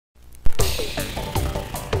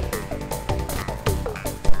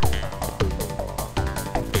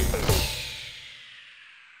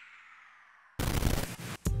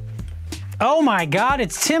Oh my God,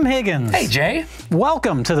 it's Tim Higgins. Hey, Jay.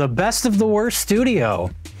 Welcome to the Best of the Worst studio.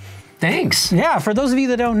 Thanks. Yeah, for those of you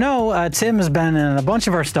that don't know, Tim has been in a bunch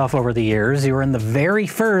of our stuff over the years. You were in the very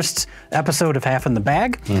first episode of Half in the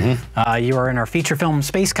Bag. You are in our feature film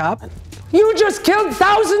Space Cop. You just killed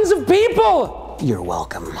thousands of people! You're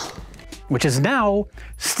welcome. Which is now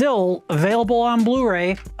still available on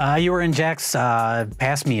Blu-ray. You were in Jack's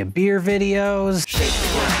Pass Me a Beer videos. Shake the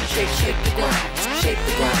ground, shake the ground, shake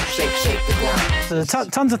the ground, shake the ground. So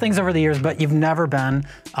tons of things over the years, but you've never been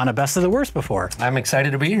on a Best of the Worst before. I'm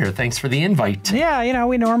excited to be here. Thanks for the invite. Yeah, you know,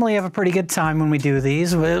 we normally have a pretty good time when we do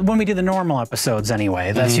these. When we do the normal episodes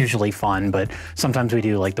anyway, that's usually fun, but sometimes we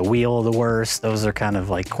do like the Wheel of the Worst. Those are kind of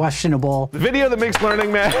like questionable. The video that makes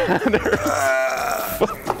learning matter.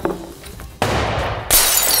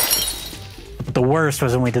 The worst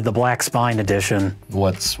was when we did the Black Spine edition.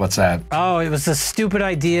 What's that? Oh, it was this stupid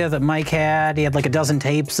idea that Mike had. He had like a dozen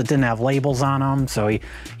tapes that didn't have labels on them, so he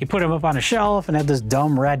put them up on a shelf and had this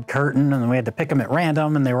dumb red curtain, and we had to pick them at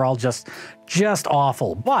random, and they were all just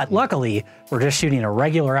awful. But luckily, we're just shooting a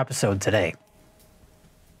regular episode today.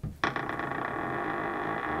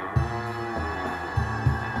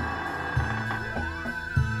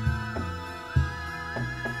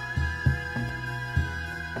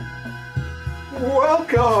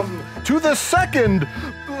 Welcome to the second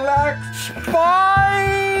Black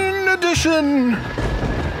Spine edition.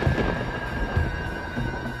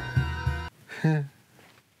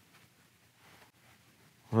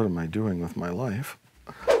 What am I doing with my life?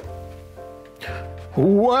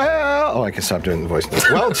 Well, oh, I can stop doing the voice.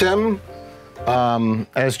 Well, Tim,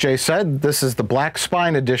 as Jay said, this is the Black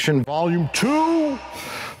Spine edition, volume 2.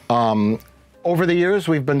 Over the years,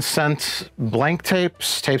 we've been sent blank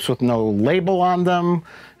tapes with no label on them,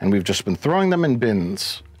 and we've just been throwing them in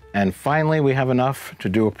bins. And finally, we have enough to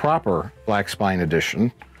do a proper Black Spine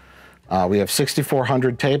edition. We have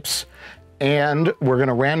 6,400 tapes, and we're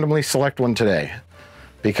gonna randomly select one today,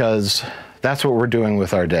 because that's what we're doing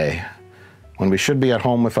with our day, when we should be at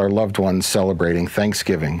home with our loved ones celebrating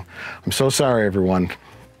Thanksgiving. I'm so sorry, everyone.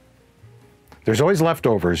 There's always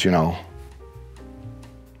leftovers, you know.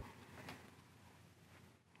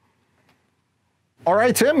 All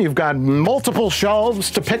right, Tim, you've got multiple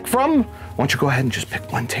shelves to pick from. Why don't you go ahead and just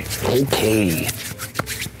pick one tape? Okay.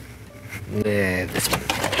 This one.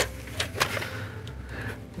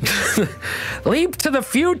 Leap to the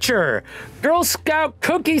future. Girl Scout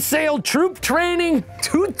cookie sale troop training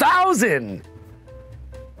 2000.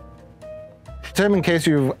 Tim, in case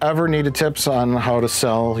you've ever needed tips on how to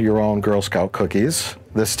sell your own Girl Scout cookies,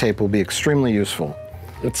 this tape will be extremely useful.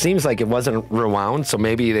 It seems like it wasn't rewound, so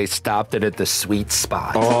maybe they stopped it at the sweet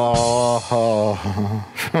spot. Oh.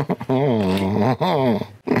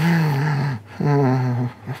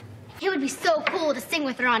 It would be so cool to sing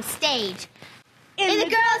with her on stage. In the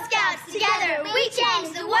Girl Scouts, together, we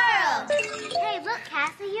change the world. Hey, look,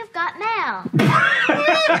 Cassie, you've got mail.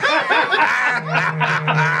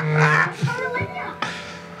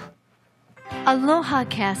 Aloha,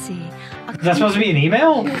 Cassie. Is that supposed to be an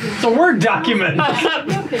email? It's a Word document.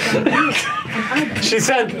 She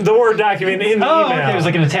sent the Word document in the email. Okay, it was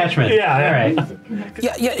like an attachment. Yeah, all right.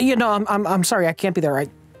 Yeah, you know, I'm sorry, I can't be there.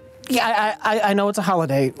 I know it's a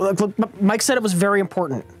holiday. Look, Mike said it was very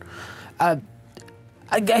important.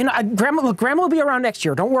 Grandma will be around next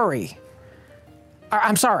year. Don't worry.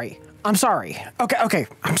 I'm sorry. Okay,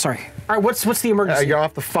 I'm sorry. All right, what's the emergency? You're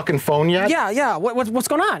off the fucking phone yet? Yeah. What's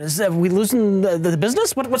going on? Are we losing the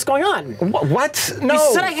business? What's going on? What? No. You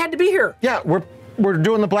said I had to be here. Yeah, we're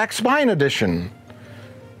doing the Black Spine edition.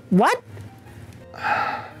 What?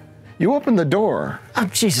 You opened the door. Oh,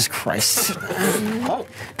 Jesus Christ. Oh.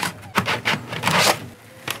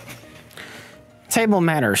 Table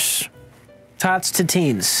manners. Tots to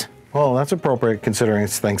teens. Well, that's appropriate considering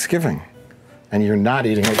it's Thanksgiving. And you're not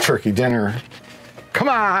eating a turkey dinner. Come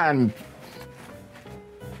on!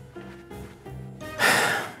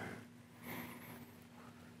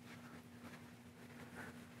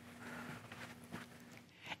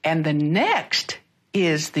 And the next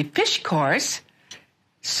is the fish course.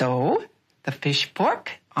 So, the fish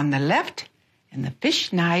fork on the left and the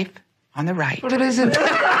fish knife on the right. What is it?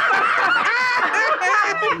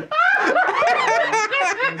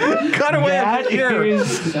 Cut away. That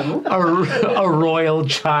is a royal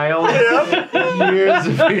child. Yep. Years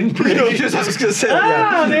of inbreeding. I was just gonna say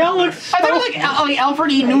that. They all look so... They were like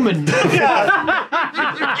Alfred E. Newman.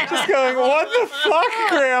 Yeah. Just going, what the fuck,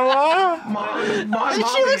 Grandma? Mom,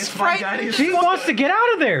 she looks frightened. She wants to get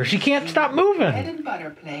out of there. She can't stop moving. Bread and butter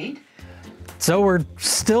plate. So we're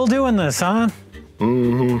still doing this, huh?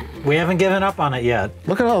 We haven't given up on it yet.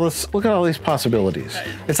 Look at all this. Look at all these possibilities.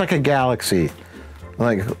 It's like a galaxy,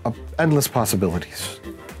 like endless possibilities.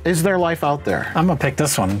 Is there life out there? I'm gonna pick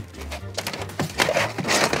this one.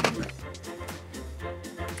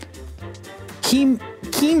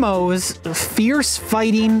 Chemo's fierce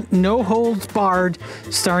fighting, no holds barred,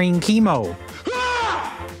 starring Chemo.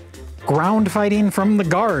 Ground fighting from the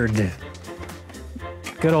guard.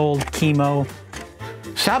 Good old Chemo.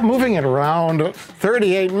 Stop moving it around.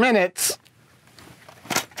 38 minutes.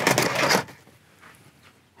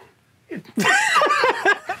 The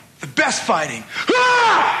best fighting.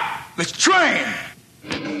 Ah! Let's train.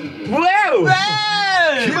 Whoa!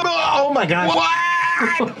 Oh my God.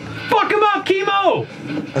 What? Fuck him up, Chemo!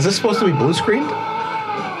 Is this supposed to be blue screened?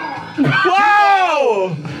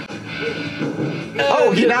 Whoa!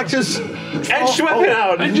 Oh, he knocked his Edge weapon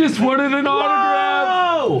out. I just wanted an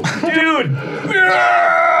autograph. Dude.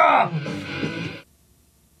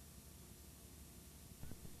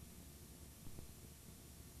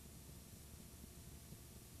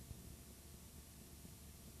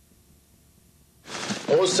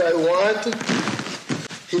 Also, I want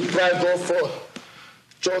he try go for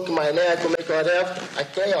choke my neck to make her left. I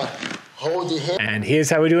cannot hold him. And here's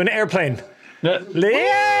how we do an airplane. Yay!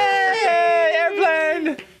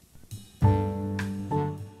 Airplane!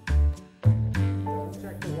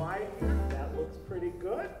 Check the light. That looks pretty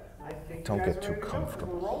good. I think Don't get too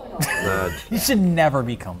comfortable. You should never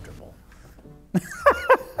be comfortable.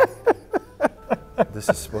 This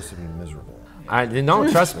is supposed to be miserable. No,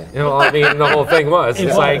 trust me. I mean, the whole thing was.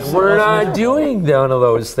 It's like, we're not doing none of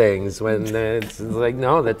those things. When it's like,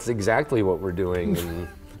 no, that's exactly what we're doing. And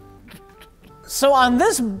So on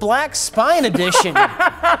this Black Spine edition,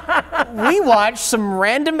 we watched some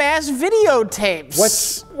random ass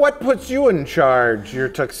videotapes. What puts you in charge? Your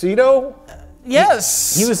tuxedo?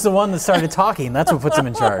 Yes. He was the one that started talking. That's what puts him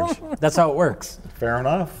in charge. That's how it works. Fair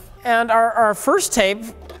enough. And our first tape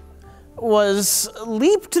was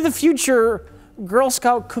Leap to the Future Girl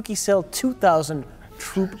Scout Cookie Sale 2000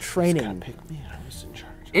 Troop Training. Pick me. I was in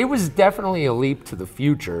charge. it was definitely a leap to the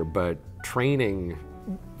future, but training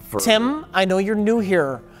for... Tim, I know you're new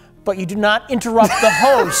here, but you do not interrupt the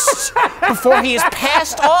host before he has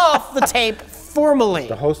passed off the tape formally.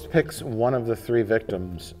 The host picks one of the three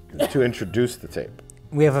victims to introduce the tape.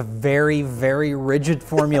 We have a very, very rigid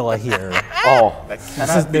formula here. Oh,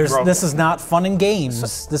 This is not fun and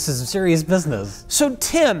games. This is serious business. So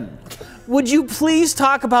Tim, would you please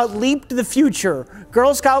talk about Leap to the Future,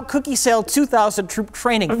 Girl Scout Cookie Sale 2000 Troop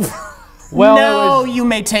Training? Well, now you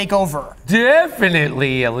may take over.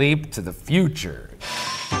 Definitely a leap to the future.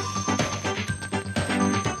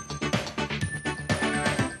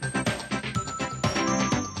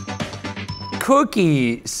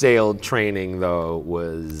 Cookie sale training, though,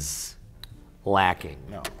 was lacking.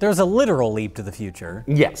 No. There's a literal leap to the future.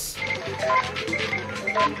 Yes.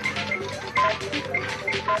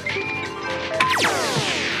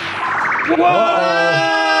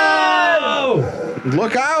 Whoa!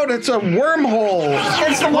 Look out, it's a wormhole.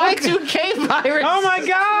 It's the Y2K virus. Oh my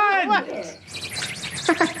God!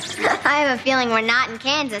 I have a feeling we're not in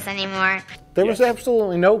Kansas anymore. There was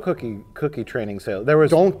absolutely no cookie training sale. There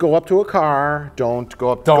was don't go up to a car, don't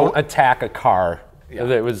go up. Don't attack a car. Yeah.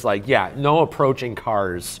 It was like, yeah, no approaching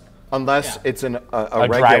cars. Unless it's a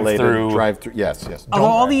drive-through. drive-through. Yes, yes. Although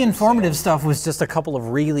all the informative stuff was just a couple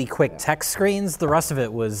of really quick text screens, the rest of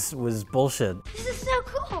it was bullshit. This is so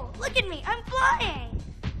cool. Look at me. I'm flying.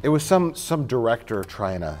 It was some director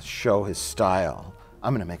trying to show his style.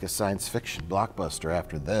 I'm gonna make a science fiction blockbuster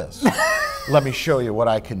after this. Let me show you what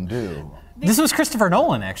I can do. This was Christopher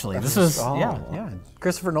Nolan, actually. This was, yeah.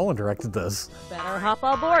 Christopher Nolan directed this. Better hop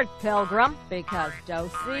aboard, Pilgrim, because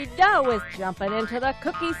Do-Si-Do is jumping into the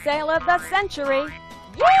cookie sale of the century.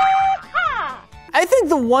 Yeehaw! I think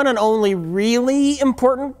the one and only really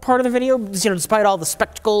important part of the video, despite all the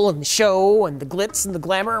spectacle and the show and the glitz and the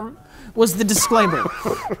glamour, was the disclaimer.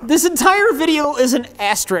 This entire video is an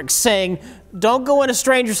asterisk saying, don't go in a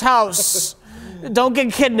stranger's house. Don't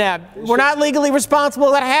get kidnapped. We're not legally responsible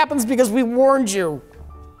if that happens because we warned you.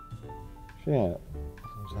 Yeah.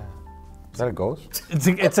 What's that? Is that a ghost?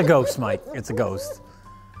 It's a ghost, Mike. It's a ghost.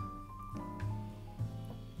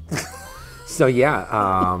 So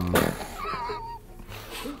yeah,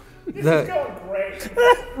 This is going great.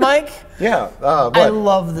 Mike? Yeah, I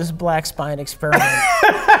love this black spine experiment.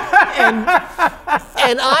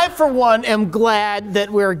 and I, for one, am glad that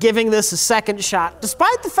we're giving this a second shot,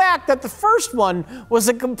 despite the fact that the first one was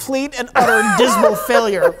a complete and utter dismal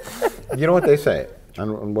failure. You know what they say?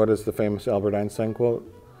 And what is the famous Albert Einstein quote?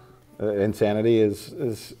 Insanity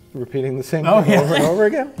is repeating the same Oh, thing yeah. over and over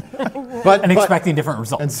again. And expecting different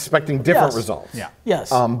results. And expecting different Yes. results. Yeah. Yes.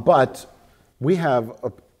 But we have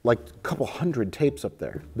like a couple hundred tapes up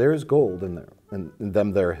there. There's gold in there, in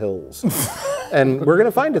them there hills. And we're going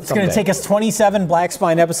to find it It's someday. going to take us 27 Black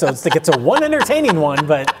Spine episodes to get to one entertaining one,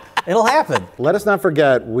 but it'll happen. Let us not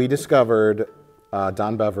forget, we discovered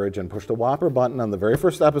Don Beveridge and pushed the Whopper button on the very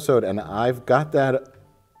first episode, and I've got that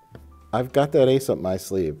ace up my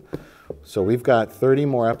sleeve. So we've got 30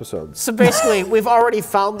 more episodes. So basically, we've already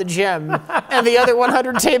found the gem, and the other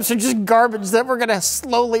 100 tapes are just garbage that we're going to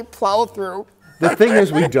slowly plow through. The thing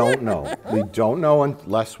is, we don't know. We don't know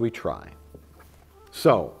unless we try.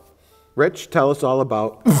 So, Rich, tell us all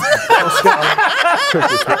about Girl Scout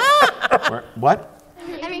cookies. What?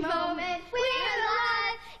 Every moment we're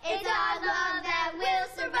alive, it's our love that will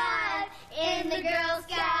survive. In the Girl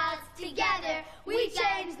Scouts, together, we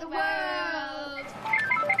change the world.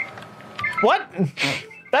 What?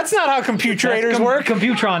 That's not how computerators work.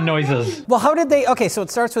 Computron noises. Well, how did they? Okay, so it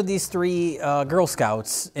starts with these three Girl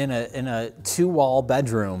Scouts in a two-wall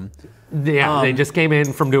bedroom. Yeah, they just came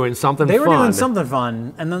in from doing something fun. They were doing something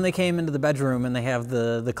fun, and then they came into the bedroom and they have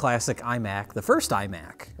the classic iMac, the first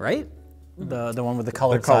iMac, right? The one with the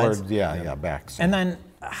colored sides. Yeah, backs. And then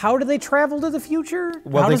how do they travel to the future?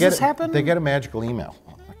 Well, how they does get this happen? They get a magical email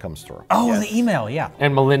that comes through. Oh, the email, yeah.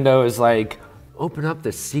 And Melinda is like, open up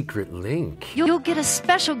the secret link. You'll get a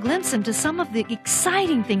special glimpse into some of the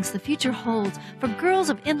exciting things the future holds for girls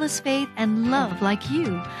of endless faith and love like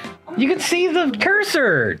you. You can see the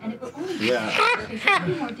cursor.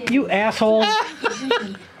 You asshole.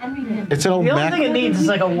 It's an old The only Mac. thing it needs is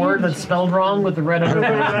like a word that's spelled wrong with the red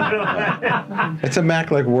underline. It's a Mac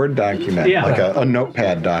like Word document, Yeah. like a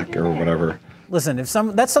notepad doc or whatever. Listen,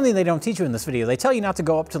 that's something they don't teach you in this video. They tell you not to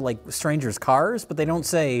go up to like strangers' cars, but they don't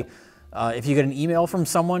say if you get an email from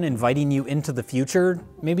someone inviting you into the future,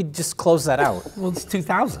 maybe just close that out. Well, it's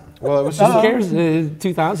 2000. Well, it was Who just cares?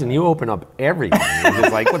 2000, you open up everything. You're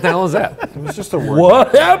just like, what the hell is that? it was just a Word.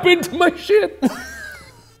 What happened to my shit?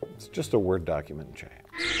 It's just a Word document, Jay.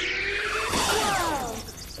 Whoa,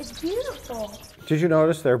 it's beautiful. Did you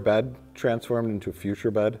notice their bed transformed into a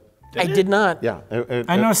future bed? I did not. Yeah.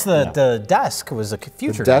 I noticed the desk was a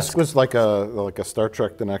future The desk was like a Star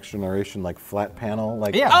Trek: The Next Generation like flat panel,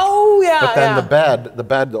 like Yeah. Oh, yeah. But then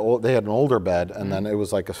yeah. they had an older bed, and then it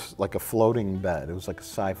was like a floating bed. It was like a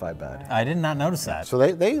sci-fi bed. I did not notice that. So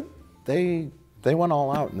they went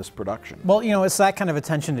all out in this production. Well, you know, it's that kind of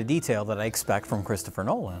attention to detail that I expect from Christopher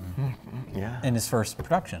Nolan Yeah. in his first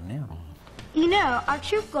production, yeah. You know, our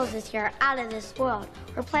troop goals this year are out of this world.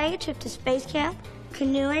 We're planning a trip to space camp,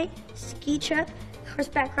 canoeing, ski trip,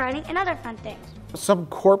 horseback riding, and other fun things. Some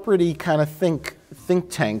corporate-y kind of think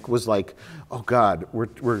tank was like, oh God,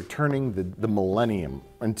 we're turning the millennium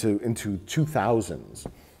into 2000s.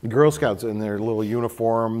 The Girl Scouts in their little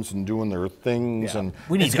uniforms and doing their things, and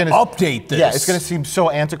We need it's to gonna- update this. Yeah, it's going to seem so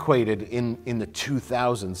antiquated in the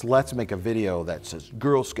 2000s. Let's make a video that says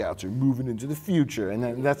Girl Scouts are moving into the future, and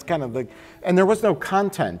then that's kind of like, and there was no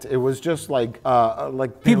content. It was just like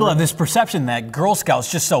People have this perception that Girl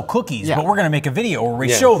Scouts just sell cookies, Yeah. but we're going to make a video where we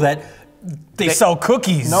Yeah. show that they sell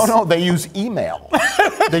cookies. No, they use email.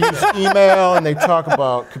 They use email and they talk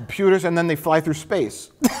about computers, and then they fly through space.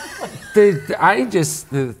 They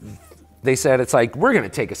said it's like, we're going to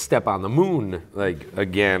take a step on the moon, like,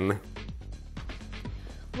 again.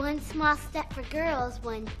 One small step for girls,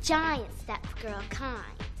 one giant step for girl kind.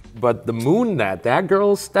 But the moon that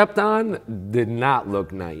girl stepped on did not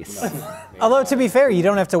look nice. Although, to be fair, you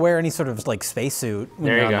don't have to wear any sort of like spacesuit when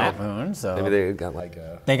There you're you on go. that moon. So Maybe they got like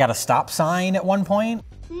a... they got a stop sign at one point.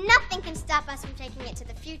 Nothing can stop us from taking it to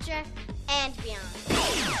the future and beyond.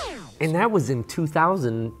 And that was in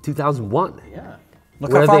 2001. Yeah.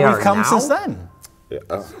 Look Where how they far we've are come now? since then.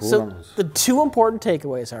 So the two important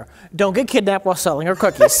takeaways are: don't get kidnapped while selling our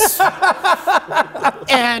cookies,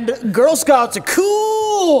 and Girl Scouts are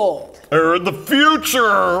cool. They're in the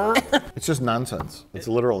future. It's just nonsense. It's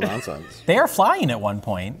literal nonsense. They are flying at one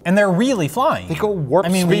point, and they're really flying. They go warp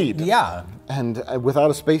speed. Yeah. And without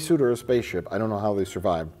a spacesuit or a spaceship, I don't know how they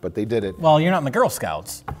survived, but they did it. Well, you're not in the Girl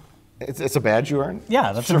Scouts. It's a badge you earn?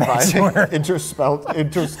 Yeah, that's a badge you earn.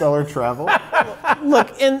 Interstellar travel?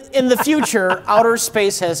 Look, in the future, outer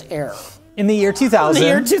space has air. In the year 2000. In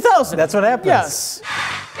the year 2000. That's what happens. Yes.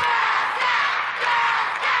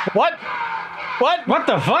 What? What? What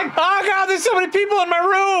the fuck? Oh God, there's so many people in my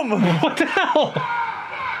room. What the hell?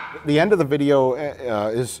 The end of the video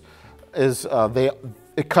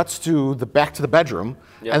it cuts to back to the bedroom,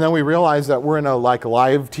 and then we realize that we're in a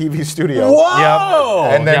live TV studio. Whoa!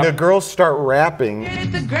 And then the girls start rapping.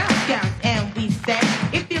 It's the Girl Scouts, and we say,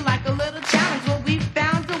 if you like a a little challenge. Well, we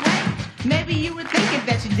found a way. Maybe you were thinking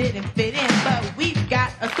that you didn't fit in, but we've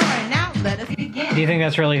got a story now. Let us begin. Do you think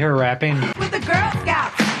that's really her rapping? With the Girl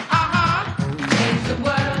Scouts. Change the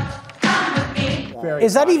world. Come with me.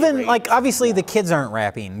 Is that even, like, obviously the kids aren't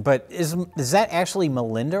rapping, but is that actually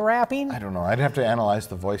Melinda rapping? I don't know. I'd have to analyze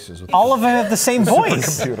the voices. With All of them have the same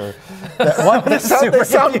voice. Computer. They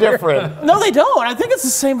sound different. No, they don't. I think it's the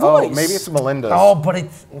same voice. Oh, maybe it's Melinda's. Oh, but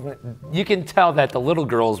you can tell that the little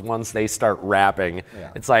girls, once they start rapping,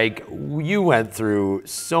 it's like you went through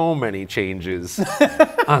so many changes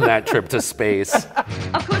on that trip to space.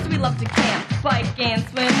 Of course we love to camp, bike, and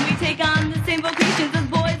swim. We take on the same vocations as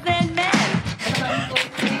boys and men.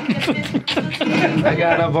 I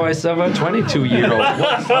got a voice of a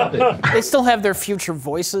 22-year-old. They still have their future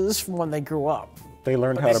voices from when they grew up. They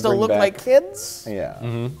learned But how they to still bring look back, like kids? Yeah.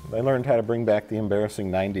 They learned how to bring back the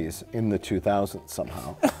embarrassing 90s in the 2000s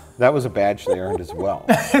somehow. That was a badge they earned as well.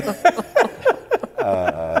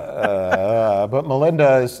 But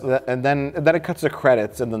Melinda is, and then it cuts to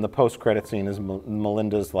credits, and then the post-credit scene is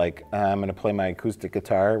Melinda's like, I'm going to play my acoustic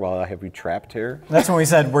guitar while I have you trapped here. That's when we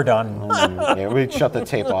said, we're done. Yeah, we shut the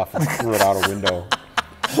tape off and threw it out a window.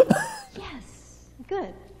 Yes,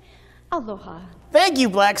 good. Aloha. Thank you,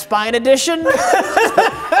 Black Spine Edition.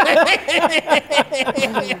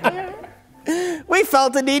 We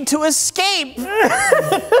felt the need to escape.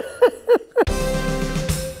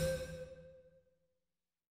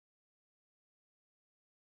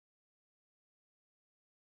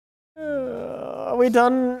 Are we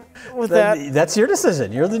done with that? That's your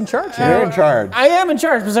decision. You're in charge. You're in charge. I am in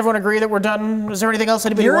charge. Does everyone agree that we're done? Is there anything else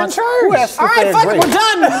anybody You're wants? in charge. Who asked All if right, they fuck it, agree? we're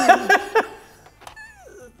done.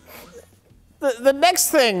 The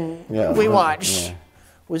next thing Yeah, we watched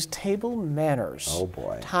was Table Manners. Oh,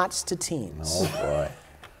 boy. Tots to Teens. Oh, boy.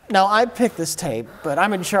 Now, I picked this tape, but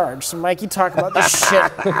I'm in charge, so Mike, you talk about this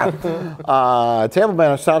shit. Table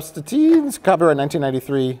Manners, Tots to Teens, copyright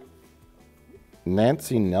 1993.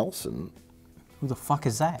 Nancy Nelson. Who the fuck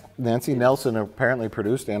is that? Nancy Nelson apparently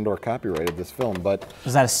produced and/or copyrighted this film, but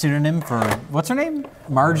Is that a pseudonym for, what's her name?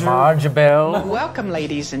 Marjabelle. Welcome,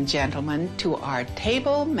 ladies and gentlemen, to our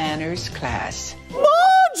Table Manners class.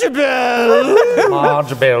 Marjabelle!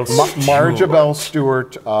 Marjabelle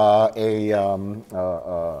Stewart,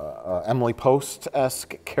 Emily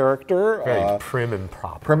Post-esque character. Very prim and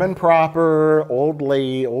proper. Prim and proper, old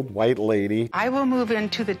white lady. I will move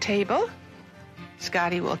into the table.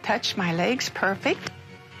 Scotty will touch my legs. Perfect.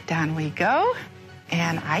 Down we go.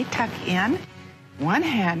 And I tuck in one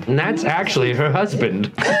hand. And that's actually her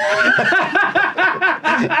husband.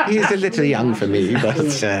 He's a little young for me, but...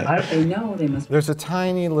 There's a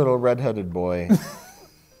tiny little red-headed boy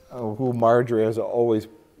who Marjorie has always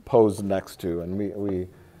posed next to, and we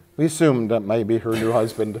assumed that might be her new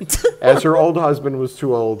husband. As her old husband was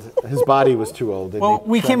too old, his body was too old. Well,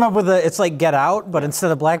 we came up with it's like Get Out, but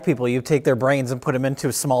instead of black people, you take their brains and put them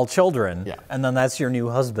into small children, and then that's your new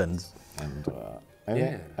husband.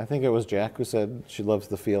 And I think it was Jack who said she loves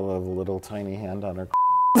the feel of a little tiny hand on her.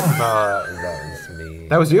 That was me.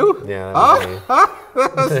 That was you? Yeah.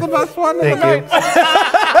 That's the best one of the Thank night.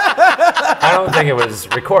 I don't think it was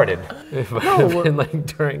recorded. It might have been like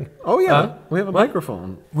during. Oh yeah, we have a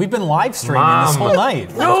microphone. We've been live streaming this whole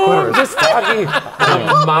night. No, I'm just talking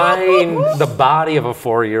the body of a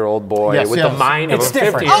 4-year-old boy with the mind of a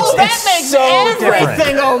 50-year-old. Oh, that makes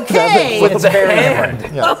everything okay. With the hand.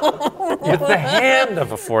 With the hand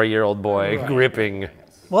of a 4-year-old boy gripping.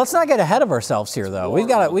 Well, let's not get ahead of ourselves here, though. We've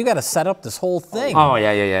got to set up this whole thing. Oh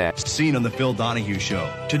yeah. Seen on the Phil Donahue Show,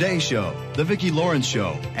 Today Show, The Vicki Lawrence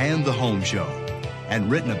Show, and The Home Show, and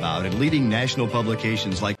written about in leading national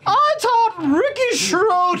publications like. I taught Ricky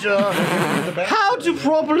Schroeder how to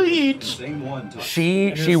properly eat.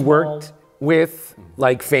 She worked with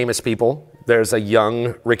like famous people. There's a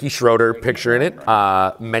young Ricky Schroeder picture in it.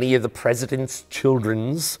 Many of the president's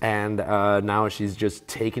children's, and now she's just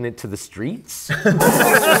taking it to the streets. And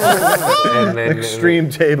then, Extreme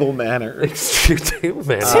table manners. Extreme table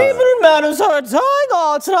manners. Table manners are a dying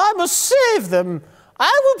art, and I must save them.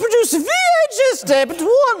 I will produce a VHS tape at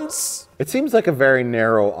once. It seems like a very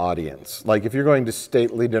narrow audience. Like if you're going to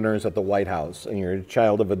stately dinners at the White House and you're a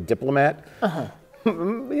child of a diplomat,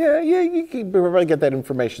 you can probably get that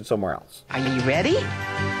information somewhere else. Are you ready?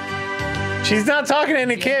 She's not talking to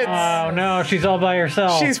any kids. Oh no, she's all by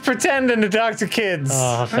herself. She's pretending to talk to kids.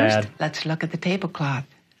 Oh, sad. First, let's look at the tablecloth.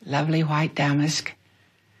 Lovely white damask.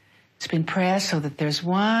 It's been pressed so that there's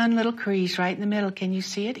one little crease right in the middle. Can you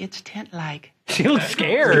see it? It's tent-like. She looks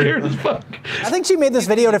scared. I think she made this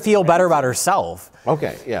video to feel better about herself.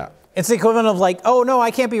 Okay, yeah. It's the equivalent of like, oh no,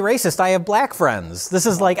 I can't be racist. I have black friends. This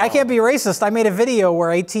is like, I can't be racist. I made a video where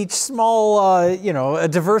I teach small, you know, a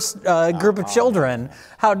diverse group of children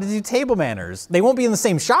how to do table manners. They won't be in the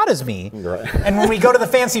same shot as me. Right. And when we go to the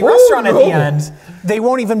fancy restaurant at the end, they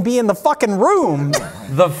won't even be in the fucking room.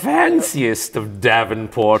 The fanciest of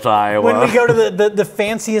Davenport, Iowa. When we go to the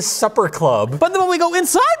fanciest supper club. But then when we go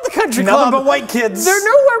inside the country Nothing club, but white kids. They're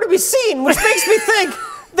nowhere to be seen, which makes me think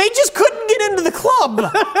they just couldn't get into the club.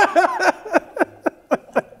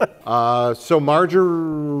 So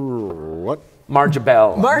what?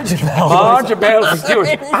 Marjabelle. Marjabelle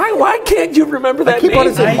Stewart. Why can't you remember that name? I keep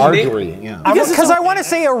wanting to say Marjorie. Yeah. Because I want to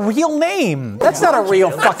say a real name. That's not a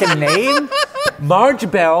real fucking name.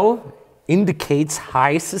 Marjabelle indicates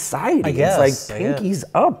high society. I guess, It's like pinkies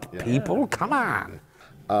up, people. Come on.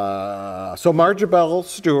 So Marjabelle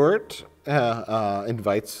Stewart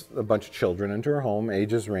invites a bunch of children into her home,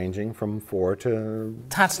 ages ranging from 4 to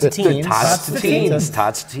Tots to teens.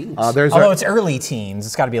 Tots to teens. Although it's early teens,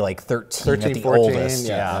 it's got to be like 13 at the 14, oldest.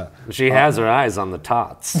 Yeah. She has her eyes on the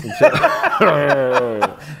tots.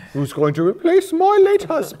 Who's going to replace my late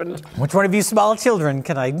husband? Which one of you small children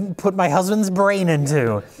can I put my husband's brain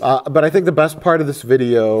into? But I think the best part of this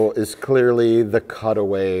video is clearly the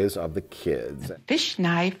cutaways of the kids. Fish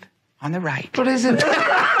knife on the right. What is it?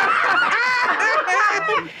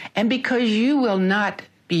 And because you will not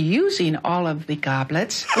be using all of the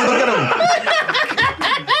goblets. Look at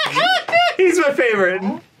him. He's my favorite.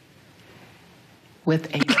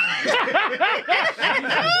 With a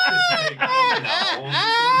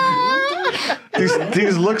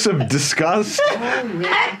these looks of disgust.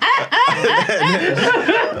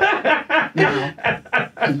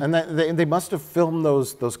 And they must have filmed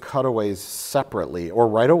those cutaways separately or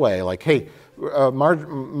right away. Like, hey,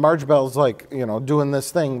 Marjabelle's like, you know, doing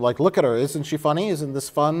this thing. Like, look at her. Isn't she funny? Isn't this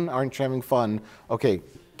fun? Aren't you having fun? Okay,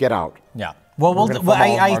 get out. Yeah. Well,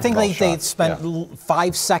 I think like they spent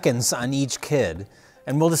 5 seconds on each kid.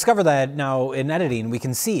 And we'll discover that now in editing. We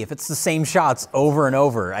can see if it's the same shots over and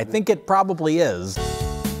over. I think it probably is.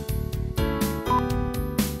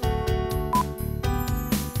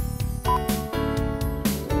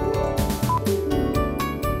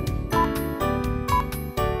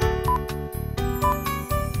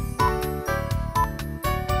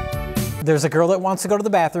 There's a girl that wants to go to the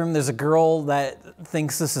bathroom. There's a girl that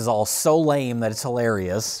thinks this is all so lame that it's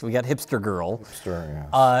hilarious. We got hipster girl. Hipster,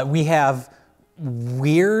 yeah. We have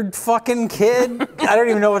weird fucking kid. I don't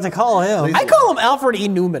even know what to call him. I call him Alfred E.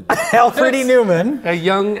 Newman. Alfred E. Newman. A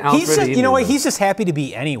young Alfred He's just, E. you know what? Newman. He's just happy to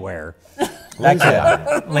be anywhere. That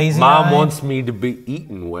kid. Lazy Mom eye. wants me to be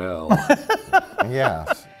eating well.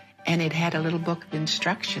 Yes. and it had a little book of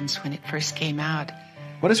instructions when it first came out.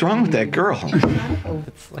 What is wrong with that girl?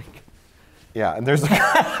 It's like, yeah, and there's.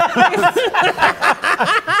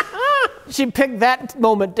 She picked that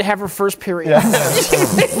moment to have her first period. Yeah.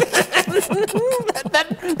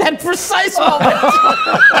 that precise moment.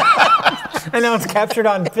 I know it's captured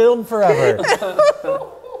on film forever.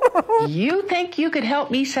 You think you could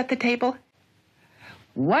help me set the table?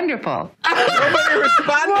 Wonderful. Nobody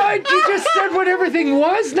responded. what? You just said what everything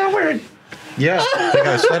was? Now we're... Yeah, I think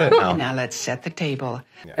I said it now. Now let's set the table.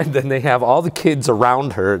 And then they have all the kids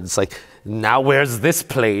around her. It's like, now where's this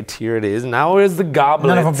plate? Here it is. Now where's the goblets?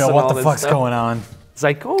 None of them know and what all the this fuck's stuff. going on. It's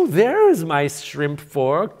like, oh, there's my shrimp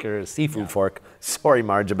fork or seafood fork. Sorry,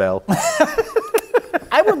 Marjabelle.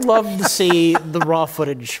 I would love to see the raw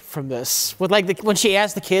footage from this. With like when she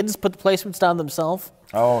asked the kids put the placements down themselves.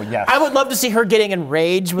 Oh, yes. I would love to see her getting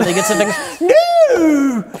enraged when they get something.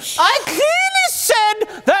 No! I clearly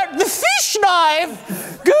said that the fish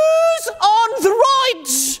knife goes on the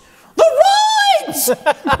right! The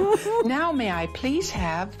right! Now may I please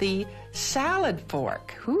have the salad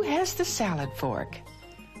fork? Who has the salad fork?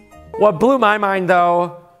 What blew my mind,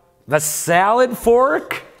 though, the salad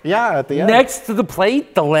fork? Yeah, at the end. Next to the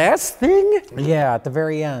plate, the last thing? Yeah, at the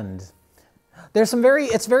very end. There's some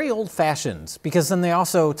it's very old-fashioned, because then they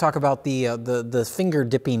also talk about the finger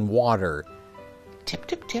dipping water. Tip,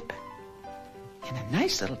 tip, tip. And a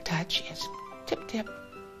nice little touch is tip, tip.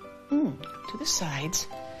 To the sides.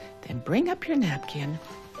 Then bring up your napkin.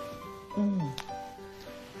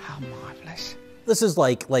 How marvelous. This is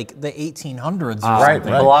like the 1800s or Right,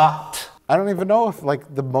 something. right. Blocked. I don't even know if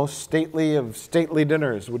like the most stately of stately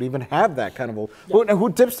dinners would even have that kind of a. Who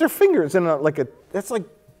dips their fingers in that's like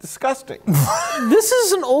disgusting. This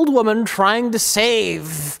is an old woman trying to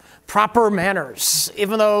save proper manners,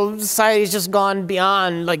 even though society's just gone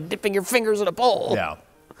beyond like dipping your fingers in a bowl. Yeah.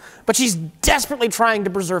 But she's desperately trying to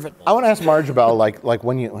preserve it. I want to ask Marjabelle, like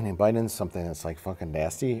when you bite into something that's like fucking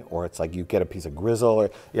nasty, or it's like you get a piece of grizzle, or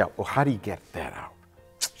well, how do you get that out?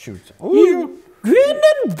 Shoot. You grin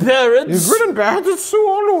and bear it. You grin and bear it and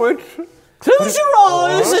swallow it. Close your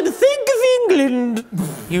eyes and think of England.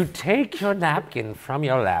 You take your napkin from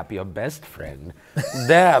your lap, your best friend,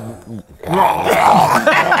 there,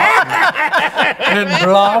 and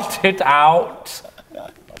blot it out.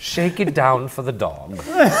 Shake it down for the dog.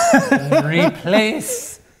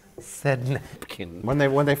 Replace said napkin.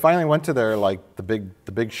 When they finally went to their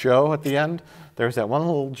the big show at the end, there was that one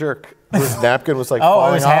little jerk whose napkin was falling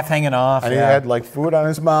it was off, half hanging off. and yeah. he had food on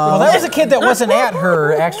his mouth. Well, that was a kid that wasn't at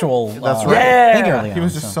her actual. That's right. thing early He on,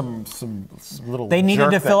 was just so. some little. They needed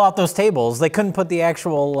jerk to that- fill out those tables. They couldn't put the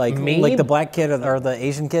actual like Me? the black kid or the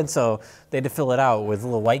Asian kid, so they had to fill it out with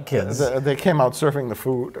little white kids. They came out serving the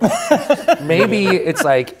food. Maybe it's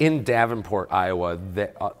like in Davenport, Iowa,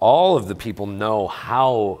 that all of the people know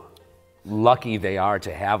how lucky they are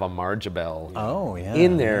to have a Marjabelle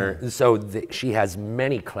in there. So she has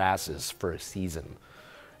many classes for a season.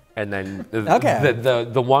 And then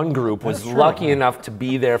the one group was lucky enough to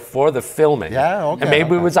be there for the filming. Yeah, okay. And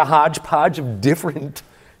maybe it was a hodgepodge of different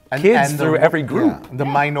kids through every group. Yeah, the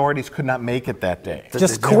minorities could not make it that day.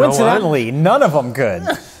 Just coincidentally, none of them could.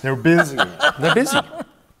 They're busy. They're busy.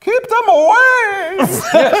 Keep them away!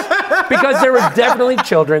 Yes, because there were definitely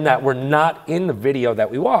children that were not in the video that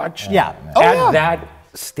we watched. Yeah. At that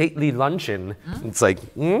stately luncheon, it's like,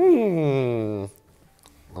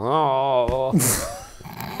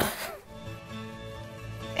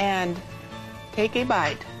 And take a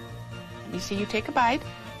bite. Let me see you take a bite.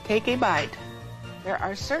 Take a bite. There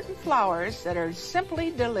are certain flowers that are simply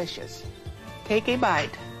delicious. Take a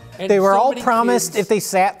bite. They were all promised, if they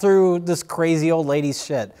sat through this crazy old lady's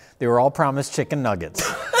shit, they were all promised chicken nuggets.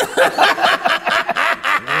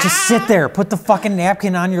 Just sit there, put the fucking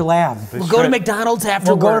napkin on your lap. We'll go to McDonald's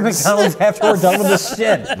afterwards. We'll go to McDonald's after we're done with this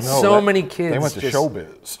shit. So many kids They went to just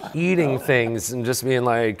showbiz. eating things and just being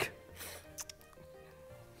like,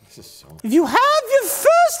 If you have your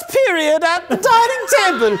first period at the dining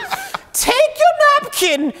table, take your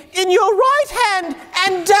napkin in your right hand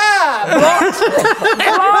and dab.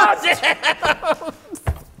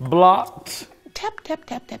 blot. Tap, tap,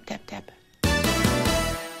 tap, tap, tap, tap.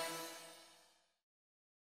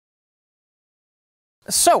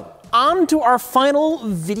 So, on to our final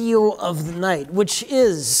video of the night, which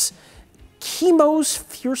is Chemo's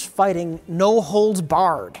Fierce Fighting No Holds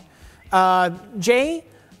Barred. Jay,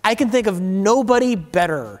 I can think of nobody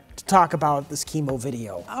better to talk about this Chemo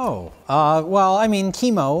video. Well, I mean,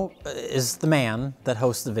 Chemo is the man that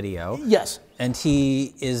hosts the video. Yes. And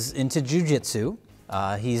he is into jujitsu.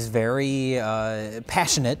 He's very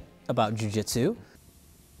passionate about jujitsu.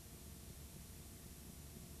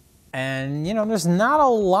 And, you know, there's not a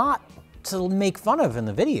lot to make fun of in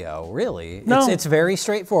the video, really. No. It's very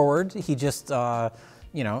straightforward. He just,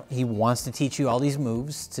 you know, he wants to teach you all these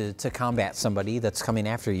moves to combat somebody that's coming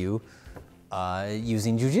after you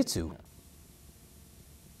using jujitsu.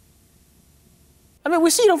 I mean, we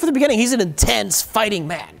see, from the beginning, he's an intense fighting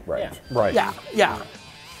man. Right. Yeah. Right. Yeah, yeah.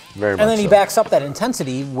 Very much And then he so. backs up that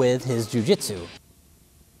intensity with his jujitsu.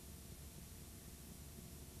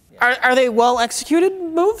 Are they well executed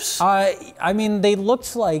moves? I mean, they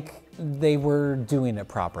looked like they were doing it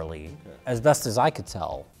properly, as best as I could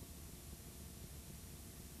tell.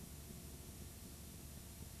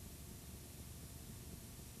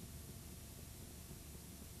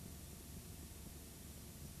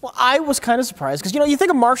 Well, I was kind of surprised because, you know, you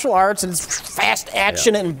think of martial arts and it's fast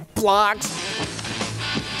action and blocks.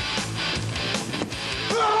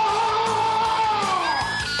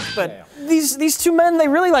 But these two men, they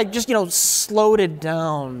really just, you know, slowed it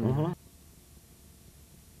down. Mm-hmm.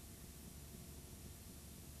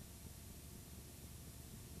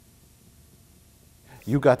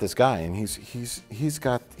 You got this guy, and he's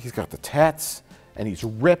got the tats, and he's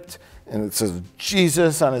ripped, and it says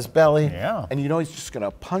Jesus on his belly. Yeah. And you know he's just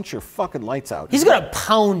gonna punch your fucking lights out. He's gonna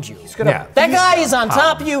pound you. That guy is on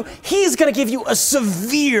top of you. He's gonna give you a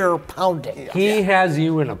severe pounding. He has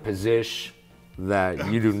you in a position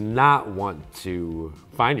that you do not want to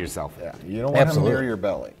find yourself in. Yeah, you don't want him near your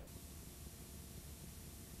belly.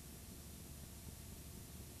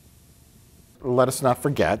 Let us not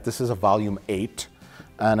forget, this is a volume 8,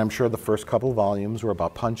 and I'm sure the first couple volumes were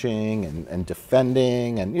about punching and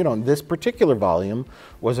defending, and you know, this particular volume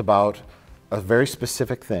was about a very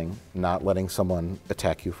specific thing, not letting someone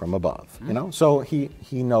attack you from above. You know, so he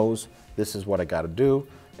knows this is what I got to do,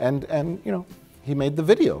 and you know, he made the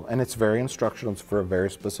video, and it's very instructional. It's for a very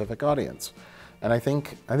specific audience, and I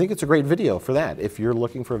think it's a great video for that. If you're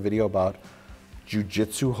looking for a video about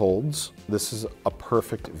jiu-jitsu holds, this is a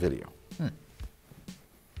perfect video.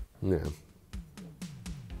 Yeah.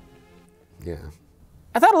 Yeah.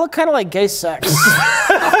 I thought it looked kind of like gay sex.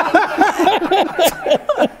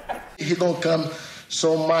 He don't come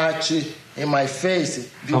so much in my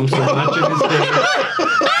face. Come so much in his face.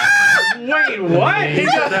 Wait, what? He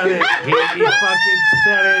said it. He fucking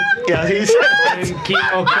said it. Yeah, he said it. And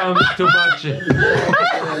chemo comes too much in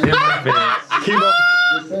my face.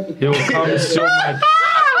 He will come so much.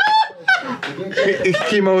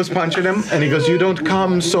 Chemo was punching him, and he goes, "You don't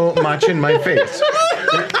come so much in my face."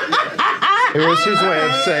 It was his way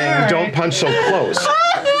of saying, "Don't punch so close."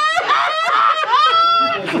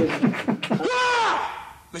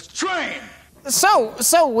 Let's train. So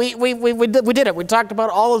we did it. We talked about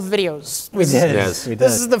all of the videos. We did. Yes, we did.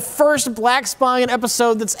 This is the first Black Spine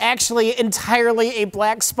episode that's actually entirely a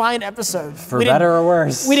Black Spine episode. For better or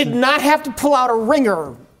worse. We did not have to pull out a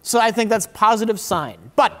ringer, so I think that's a positive sign.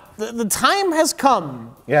 But the time has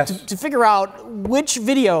come to figure out which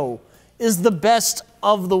video is the best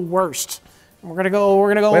of the worst. We're gonna go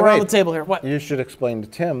around the table here. What? You should explain to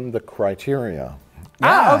Tim the criteria.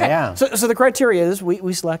 Okay. Yeah. So the criteria is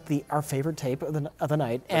we select our favorite tape of the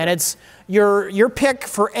night, and it's your pick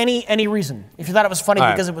for any reason. If you thought it was funny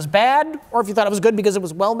because it was bad, or if you thought it was good because it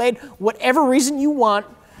was well made, whatever reason you want.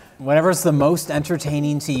 Whatever's the most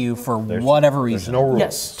entertaining to you for whatever reason. No rules.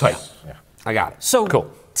 Yes. Tight. Yeah. I got it. So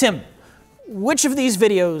cool. Tim, which of these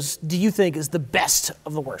videos do you think is the best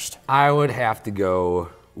of the worst? I would have to go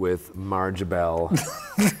with Marjabelle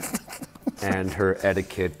and her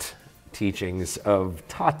etiquette teachings of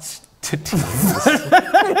tots to teens.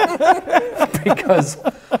 Because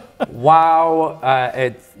wow,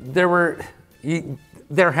 there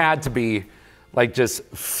had to be like just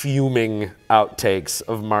fuming outtakes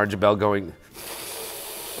of Marjabelle going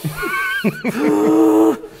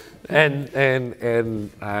and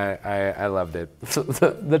I loved it.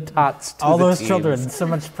 The tots to all the those teens. children, so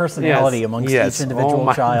much personality amongst each individual oh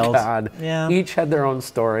my child. God. Yeah. Each had their own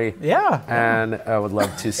story. Yeah. And I would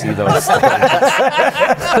love to see those stories. All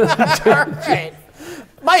right.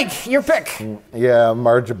 Mike, your pick. Yeah,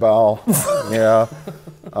 Marjabelle. Yeah,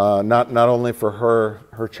 not only for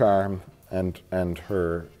her charm and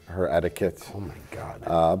her etiquette. Oh my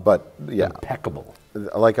God. But yeah, impeccable.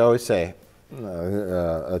 Like I always say,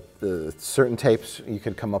 certain tapes you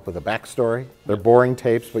could come up with a backstory. They're boring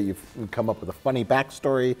tapes, but you come up with a funny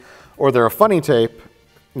backstory, or they're a funny tape,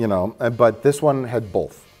 you know. But this one had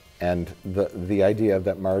both, and the idea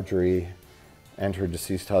that Marjorie and her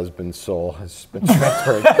deceased husband's soul has been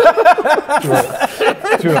transferred to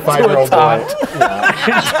a 5-year-old boy.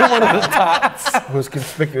 To one of the tots. Who's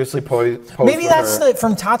conspicuously posed. Maybe that's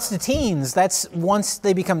from tots to teens. That's once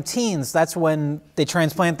they become teens, that's when they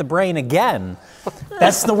transplant the brain again.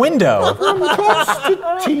 That's the window. From tots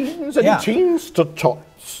to teens and teens to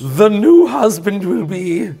tots. The new husband will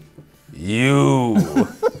be you.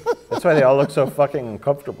 That's why they all look so fucking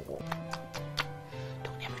uncomfortable.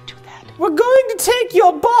 We're going to take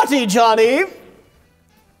your body, Johnny.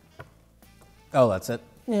 Oh, that's it?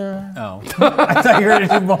 Yeah. Oh. I thought you were going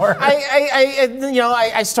to do more.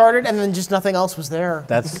 I started and then just nothing else was there.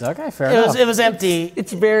 That's okay, fair enough. It was empty.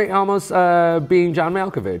 It's very almost being John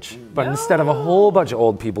Malkovich, but instead of a whole bunch of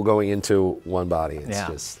old people going into one body, it's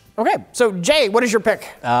just... Okay, so Jay, what is your pick?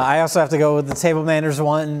 I also have to go with the table manners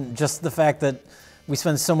one, just the fact that we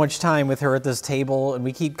spend so much time with her at this table and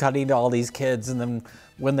we keep cutting to all these kids, and then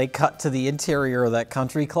when they cut to the interior of that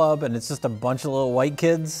country club and it's just a bunch of little white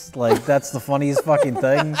kids, like that's the funniest fucking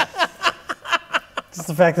thing. Just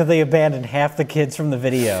the fact that they abandoned half the kids from the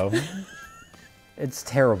video. It's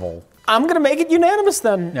terrible. I'm gonna make it unanimous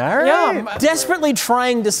then. All right. Yeah, I'm desperately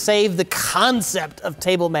trying to save the concept of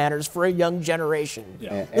table manners for a young generation.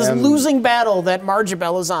 Yeah. This losing battle that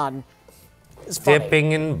Marjabelle is on.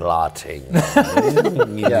 Dipping and blotting. It's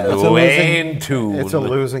a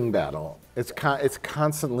losing battle. It's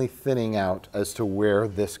constantly thinning out as to where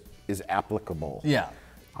this is applicable. Yeah.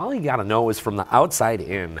 All you gotta know is from the outside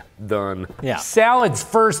in. Done. Yeah. Salads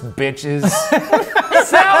first, bitches.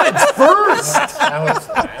 Salads first. Salads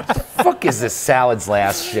last. Fuck is this salads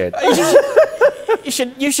last shit?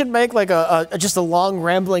 You should make like just a long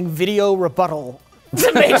rambling video rebuttal to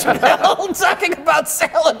Major Bell talking about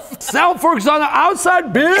salad. Salad forks on the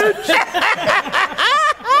outside, bitch.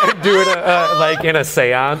 Do it like in a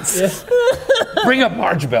seance. Yeah. Bring up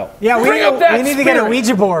Marjabelle. Yeah, we need to get a spirit.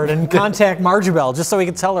 Ouija board and contact Marjabelle just so we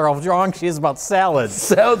can tell her how wrong she is about salads.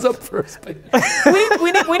 Salads up first. we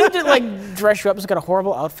need to like dress you up as got a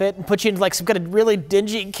horrible outfit and put you in like some kind of really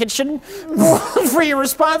dingy kitchen for your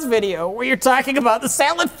response video where you're talking about the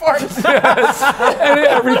salad fork. Yes. And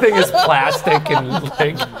everything is plastic and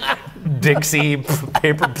like Dixie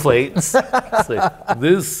paper plates. It's like,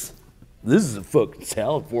 this This is a fucking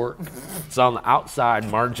salad fork. It's on the outside,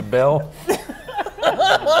 Marge Bell.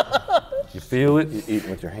 You feel it? You eat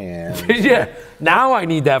with your hands. Yeah. Now I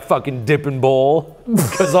need that fucking dipping bowl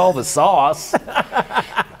because all the sauce.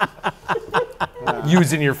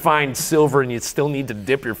 Using your fine silver and you still need to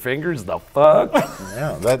dip your fingers? The fuck?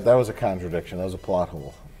 Yeah, that was a contradiction. That was a plot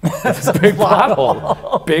hole. That's a big plot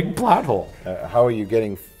hole. Big plot hole. How are you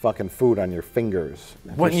getting fucking food on your fingers?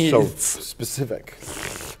 When You're so specific.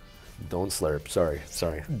 Don't slurp. Sorry.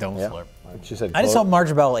 Don't slurp. She said, I just hope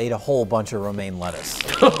Marge Bell ate a whole bunch of romaine lettuce.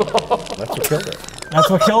 That's what killed her. That's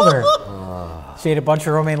what killed her. She ate a bunch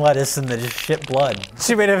of romaine lettuce and then just shit blood.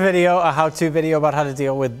 She made a how-to video about how to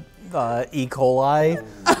deal with E. coli.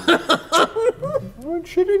 I'm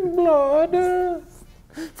shitting blood.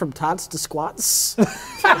 From tots to squats.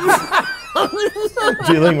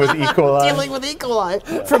 Dealing with E. coli. Dealing with E. coli.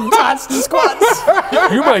 From tots to squats.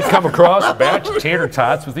 You might come across a batch of tater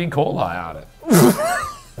tots with E. coli on it.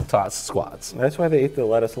 Tots, squats. That's why they ate the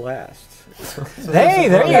lettuce last. Hey,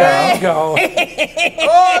 there you go.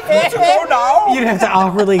 You'd have to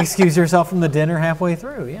awkwardly excuse yourself from the dinner halfway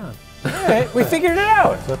through, yeah. All right, we figured it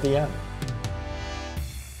out. It's at the end.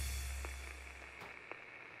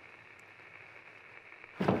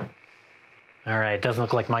 All right, it doesn't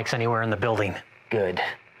look like Mike's anywhere in the building. Good.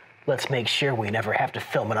 Let's make sure we never have to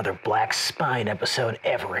film another Black Spine episode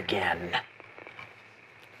ever again.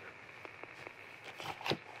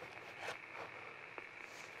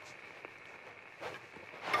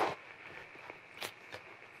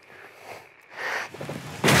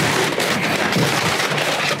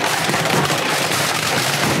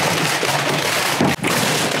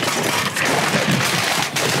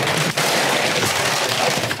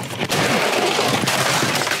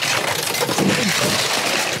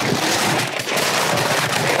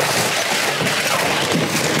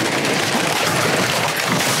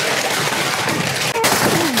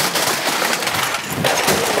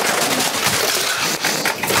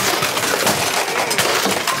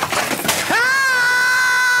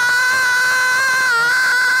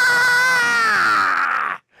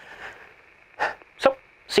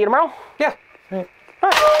 See you tomorrow? Yeah. Right. Ha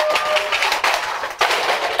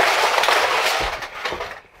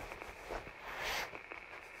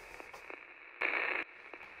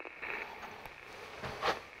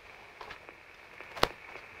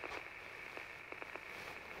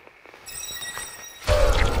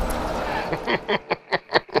ha ha!